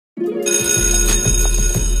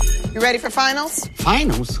You ready for finals?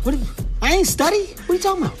 Finals? I ain't study. What are you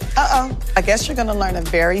talking about? Uh-oh. I guess you're gonna learn a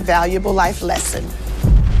very valuable life lesson.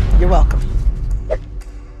 You're welcome.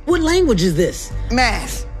 What language is this?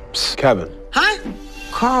 Math. Psst, Kevin. Huh?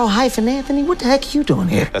 Carl-Anthony, what the heck are you doing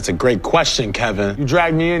here? That's a great question, Kevin. You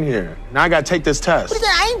dragged me in here. Now I gotta take this test. What is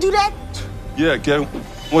that? I ain't do that. Yeah, Kevin.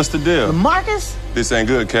 What's the deal? LaMarcus? This ain't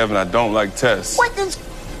good, Kevin. I don't like tests.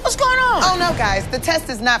 What's going on? Oh, no, guys. The test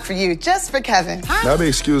is not for you, just for Kevin. Can I be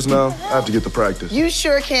excused now? I have to get to practice. You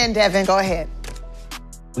sure can, Devin. Go ahead.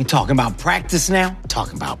 We talking about practice now?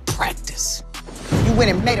 Talking about practice. You went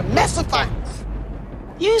and made a mess of finals.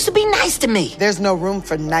 You used to be nice to me. There's no room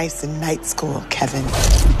for nice in night school, Kevin. Don't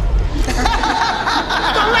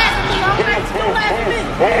laugh at me, all right? Don't laugh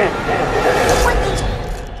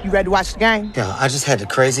at me. You ready to watch the game? Yo, I just had the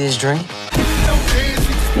craziest dream.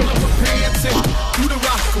 Do the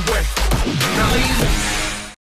rock away. Now leave